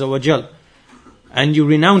Allah Azza wa Jal, and you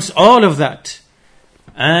renounce all of that,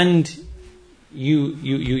 and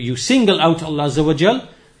you single out Allah Azza wa Jal,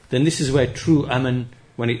 then this is where true aman,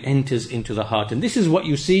 when it enters into the heart. And this is what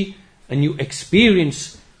you see and you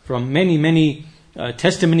experience from many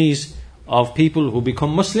testimonies of people who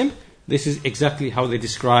become Muslim. This is exactly how they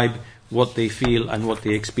describe what they feel and what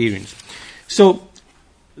they experience. So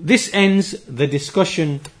this ends the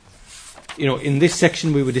discussion. In this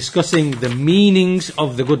section we were discussing the meanings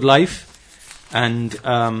of the good life, and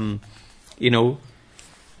the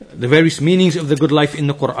various meanings of the good life in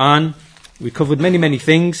the Quran. We covered many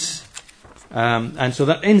things, and so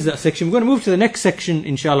that ends that section. We're going to move to the next section,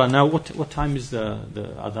 inshallah. Now, what time is the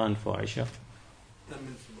adhan for Aisha? 10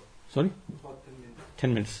 minutes. Sorry? About 10 minutes.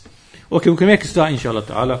 10 minutes. Okay, we can make a start, inshallah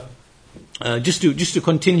ta'ala. Just to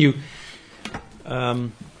continue,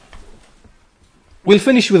 we'll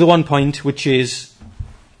finish with one point, which is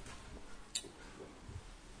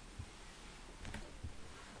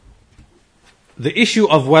the issue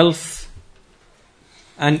of wealth,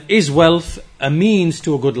 and is wealth a means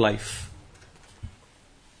to a good life?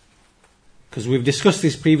 Because we've discussed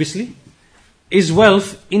this previously. Is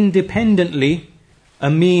wealth independently a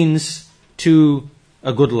means to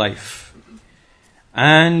a good life?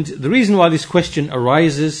 And the reason why this question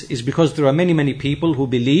arises is because there are many people who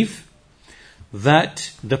believe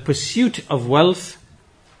that the pursuit of wealth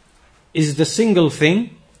is the single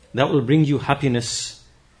thing that will bring you happiness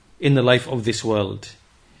in the life of this world.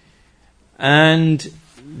 And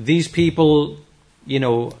these people,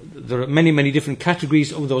 there are many different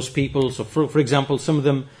categories of those people. So for example, some of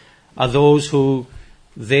them are those who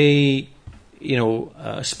they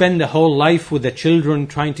spend their whole life with their children,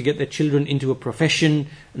 trying to get their children into a profession,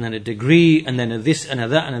 and then a degree, and then a this and a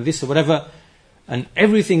that and a this or whatever, and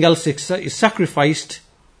everything else is sacrificed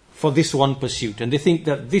for this one pursuit, and they think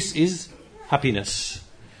that this is happiness.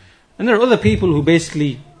 And there are other people who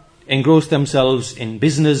basically engross themselves in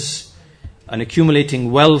business and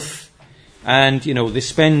accumulating wealth, and they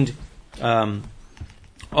spend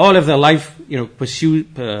all of their life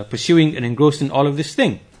pursuing and engrossed in all of these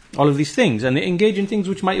things, and they engage in things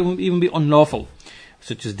which might even be unlawful,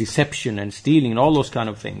 such as deception and stealing and all those kind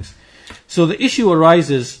of things. So the issue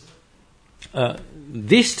arises,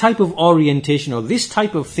 this type of orientation or this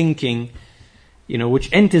type of thinking, which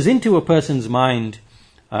enters into a person's mind,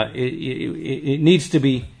 it needs to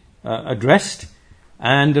be addressed.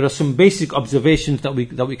 And there are some basic observations that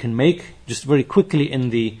we can make just very quickly in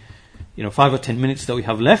the 5 or 10 minutes that we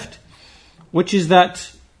have left, which is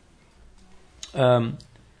that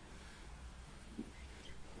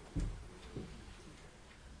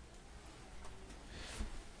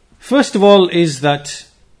first of all is that,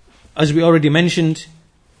 as we already mentioned,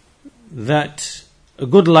 that a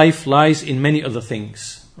good life lies in many other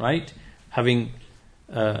things, right? Having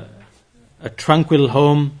a tranquil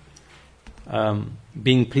home,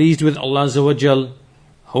 being pleased with Allah Azza wa Jal,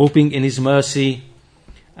 hoping in His mercy,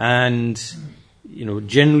 and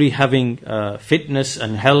generally having fitness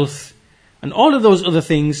and health, and all of those other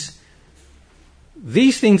things.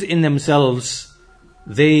 These things in themselves,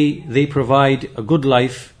 they provide a good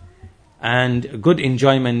life and a good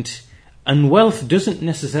enjoyment, and wealth doesn't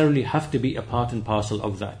necessarily have to be a part and parcel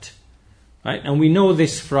of that, right? And we know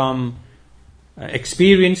this from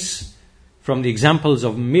experience, from the examples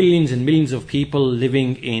of millions and millions of people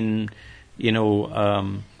living in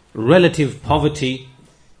relative poverty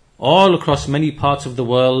all across many parts of the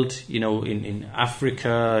world, in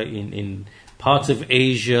Africa, in parts of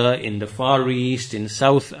Asia, in the Far East, in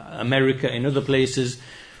South America, in other places,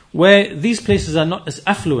 where these places are not as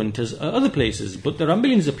affluent as other places, but there are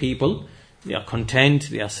millions of people. They are content,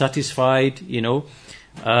 they are satisfied, so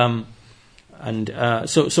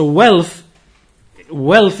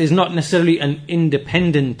wealth is not necessarily an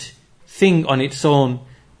independent thing on its own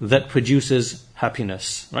that produces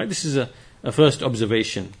happiness, right? This is a first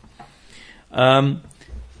observation.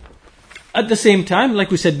 At the same time, like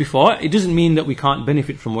we said before, it doesn't mean that we can't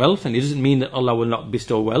benefit from wealth, and it doesn't mean that Allah will not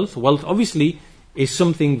bestow wealth. Wealth obviously is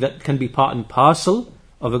something that can be part and parcel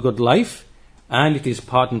of a good life, and it is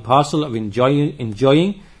part and parcel of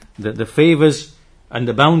enjoying the favors and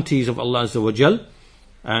the bounties of Allah Azza wa Jal.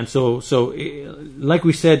 And so like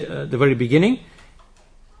we said at the very beginning,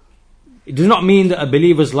 it does not mean that a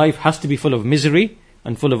believer's life has to be full of misery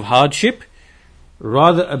and full of hardship.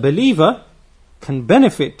 Rather, a believer can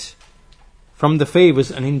benefit from the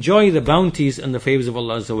favors and enjoy the bounties and the favors of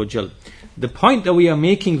Allah Azza wa Jal. The point that we are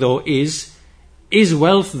making, though, is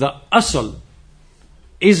wealth the asl?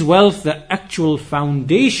 Is wealth the actual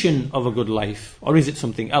foundation of a good life? Or is it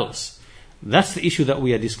something else? That's the issue that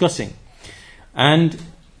we are discussing. And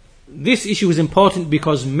this issue is important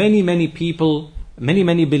because many people,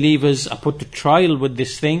 many believers are put to trial with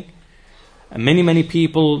this thing. And many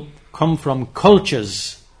people come from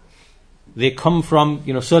cultures. They come from,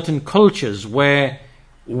 certain cultures where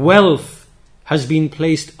wealth has been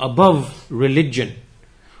placed above religion.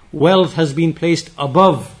 Wealth has been placed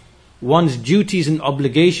above one's duties and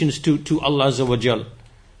obligations to Allah Azza wa Jal.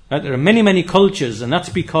 Right? There are many cultures, and that's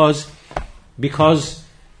because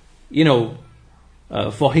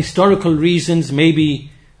for historical reasons, maybe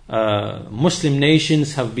Muslim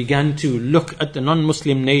nations have begun to look at the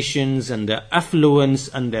non-Muslim nations and their affluence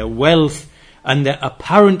and their wealth and their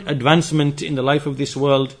apparent advancement in the life of this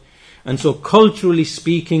world. And so culturally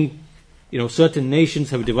speaking, certain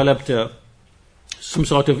nations have developed some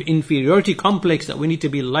sort of inferiority complex that we need to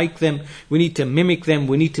be like them, we need to mimic them,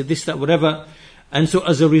 we need to this, that, whatever. And so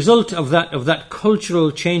as a result of that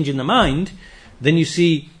cultural change in the mind, then you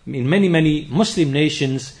see in many Muslim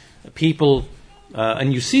nations, people,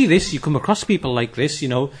 and you see this, you come across people like this,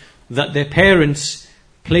 that their parents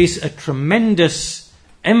place a tremendous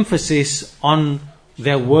emphasis on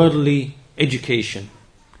their worldly education,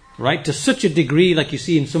 right? To such a degree, like you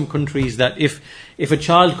see in some countries, that if a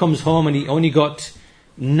child comes home and he only got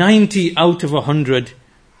 90 out of 100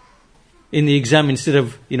 in the exam instead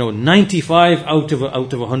of 95 out of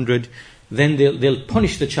 100, then they'll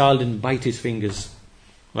punish the child and bite his fingers,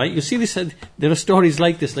 right? You see this. There are stories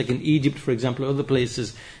like this, like in Egypt, for example, or other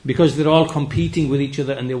places, because they're all competing with each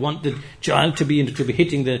other and they want the child to be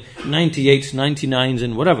hitting the 98s, 99s,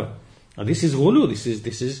 and whatever. Now, this is ghulu.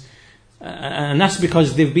 This is, and that's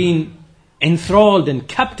because they've been enthralled and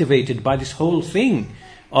captivated by this whole thing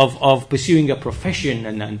of pursuing a profession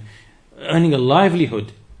and earning a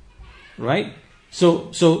livelihood, right?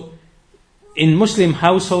 So in Muslim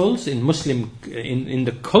households, in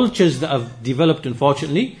the cultures that have developed,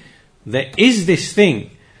 unfortunately, there is this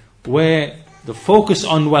thing where the focus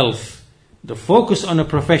on wealth, the focus on a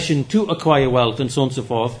profession to acquire wealth, and so on and so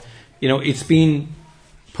forth, it's been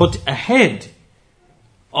put ahead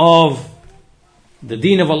of the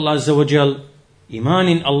deen of Allah Azza wa Jal, iman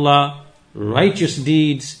in Allah, righteous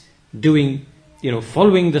deeds, doing,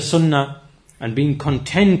 following the sunnah, and being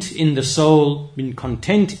content in the soul, being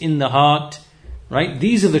content in the heart, right?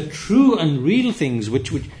 These are the true and real things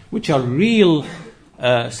which are real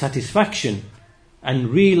satisfaction and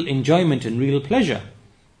real enjoyment and real pleasure,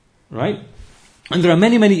 right? And there are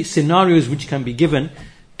many scenarios which can be given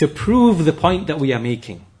to prove the point that we are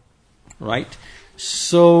making, right?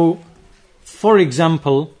 So, for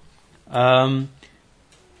example,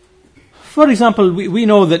 we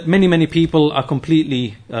know that many people are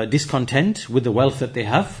completely discontent with the wealth that they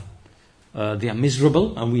have. They are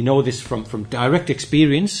miserable, and we know this from direct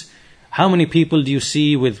experience. How many people do you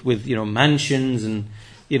see with mansions and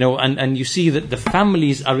you see that the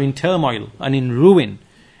families are in turmoil and in ruin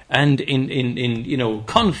and in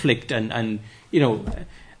conflict and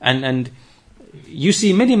you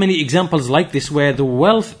see many, many examples like this where the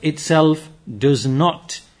wealth itself does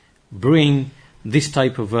not bring this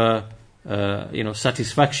type of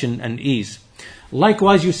satisfaction and ease.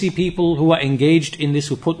 Likewise, you see people who are engaged in this,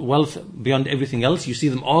 who put wealth beyond everything else. You see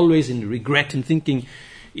them always in regret and thinking,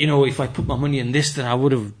 if I put my money in this, then I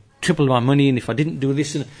would have tripled my money, and if I didn't do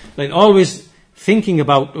this, and like always thinking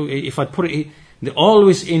about if I put it, they're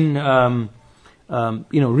always in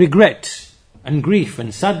regret and grief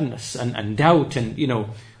and sadness and doubt, and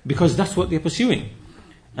because that's what they're pursuing.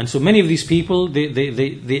 And so many of these people,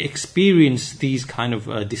 they experience these kind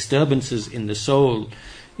of disturbances in the soul,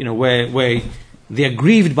 where they are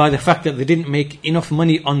grieved by the fact that they didn't make enough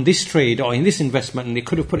money on this trade or in this investment, and they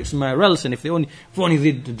could have put it somewhere else. And if only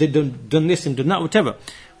they'd done this and done that, whatever,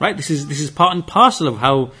 right? This is part and parcel of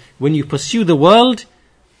how when you pursue the world,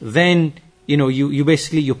 then you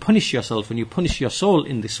basically you punish yourself and you punish your soul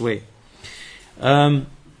in this way.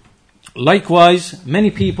 Likewise,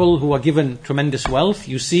 many people who are given tremendous wealth,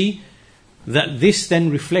 you see that this then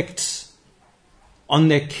reflects on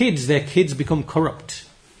their kids. Their kids become corrupt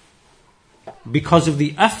because of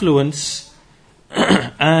the affluence.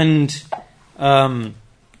 And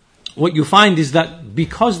what you find is that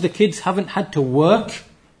because the kids haven't had to work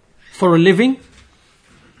for a living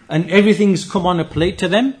and everything's come on a plate to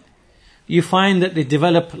them, you find that they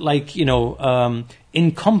develop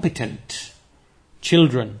incompetent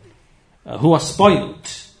children who are spoiled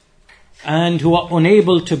and who are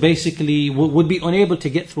unable to would be unable to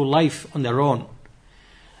get through life on their own.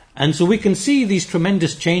 And so we can see these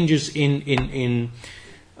tremendous changes in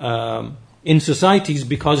societies,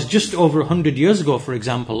 because just over 100 years ago, for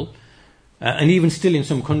example, and even still in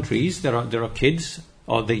some countries, there are kids,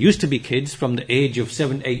 or there used to be kids from the age of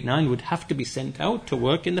 7, 8, 9 would have to be sent out to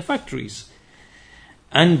work in the factories.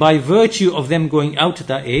 And by virtue of them going out at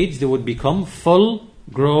that age, they would become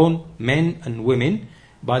full-grown men and women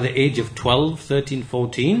by the age of 12, 13,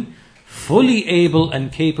 14, fully able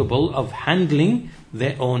and capable of handling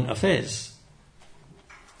their own affairs.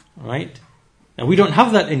 Right? And we don't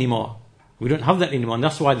have that anymore. And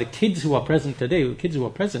that's why the kids who are present today,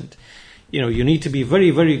 you need to be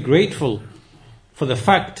very, very grateful for the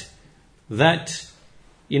fact that,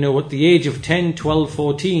 at the age of 10, 12,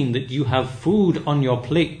 14, that you have food on your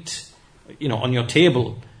plate, on your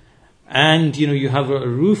table, and, you have a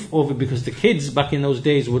roof over, because the kids back in those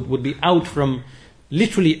days would be out from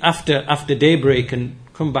literally after daybreak and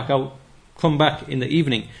come back in the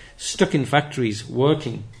evening, stuck in factories,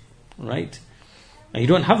 working, right? And you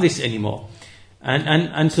don't have this anymore.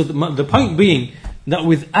 And so the point being that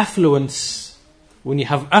with affluence, when you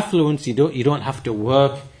have affluence, you don't have to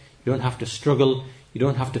work, you don't have to struggle, you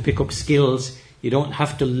don't have to pick up skills, you don't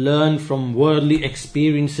have to learn from worldly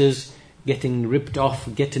experiences, getting ripped off,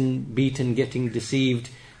 getting beaten, getting deceived,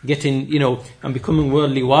 and becoming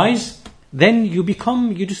worldly wise. Then you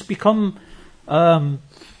become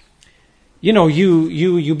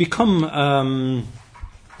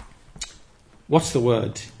what's the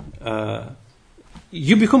word?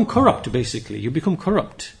 You become corrupt, basically. You become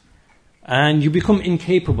corrupt. And you become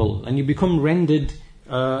incapable, and you become rendered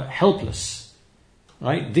helpless.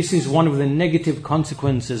 Right? This is one of the negative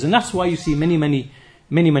consequences. And that's why you see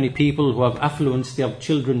many people who have affluence, they have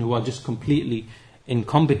children who are just completely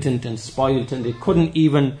incompetent and spoiled, and they couldn't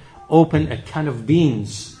even open a can of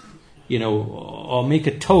beans, or make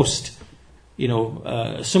a toast.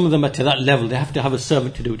 Some of them are to that level. They have to have a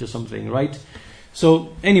servant to do it or something, right?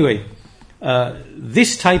 So anyway,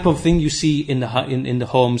 this type of thing you see in the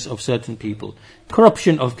homes of certain people,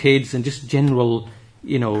 corruption of kids and just general,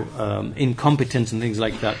 incompetence and things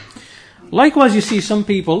like that. Likewise, you see some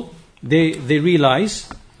people, they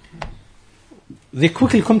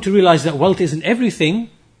quickly come to realize that wealth isn't everything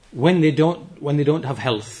when they don't have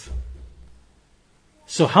health.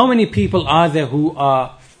 So how many people are there who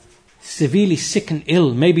are severely sick and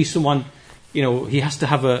ill? Maybe someone, he has to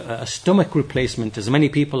have a stomach replacement, as many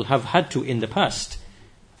people have had to in the past.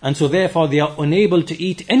 And so therefore they are unable to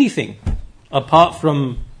eat anything apart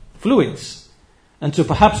from fluids. And so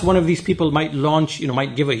perhaps one of these people might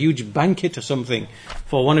might give a huge banquet or something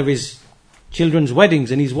for one of his children's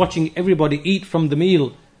weddings, and he's watching everybody eat from the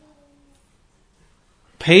meal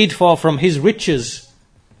paid for from his riches,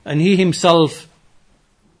 and he himself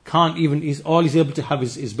can't even, all he's able to have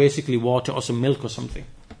is basically water or some milk or something.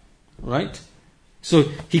 Right? So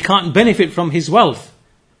he can't benefit from his wealth.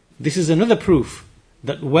 This is another proof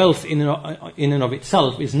that wealth in and of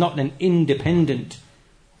itself is not an independent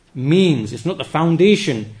means. It's not the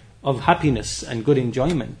foundation of happiness and good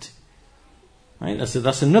enjoyment. Right?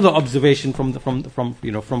 That's another observation from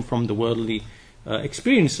the worldly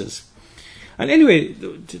experiences. And anyway,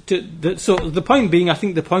 so the point being, I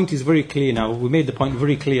think the point is very clear now. We made the point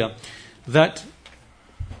very clear that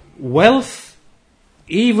wealth,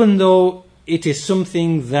 even though it is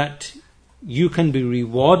something that you can be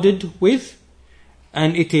rewarded with,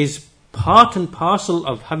 and it is part and parcel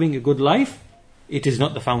of having a good life, it is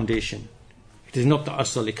not the foundation. It is not the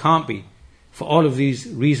asl. It can't be, for all of these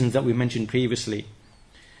reasons that we mentioned previously.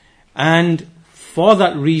 And for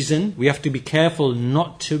that reason, we have to be careful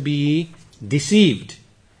not to be deceived,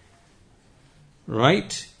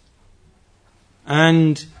 right?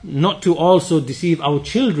 And not to also deceive our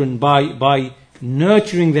children by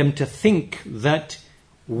nurturing them to think that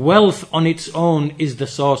wealth on its own is the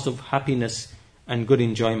source of happiness and good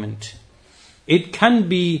enjoyment. It can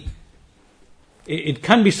be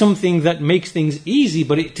something that makes things easy,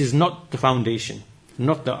 but it is not the foundation,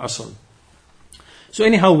 not the asl. So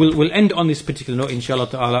anyhow, we'll end on this particular note, inshallah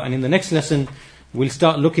ta'ala, and in the next lesson, we'll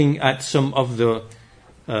start looking at some of the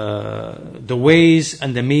ways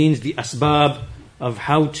and the means, the asbab of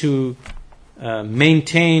how to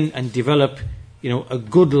maintain and develop, a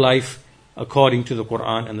good life according to the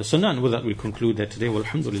Quran and the Sunnah. And with that, we'll conclude that today.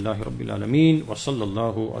 Walhamdulillahi Rabbil Alameen. Wa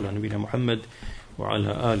sallallahu ala nabina Muhammad wa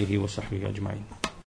ala alihi wa sahbihi ajma'in.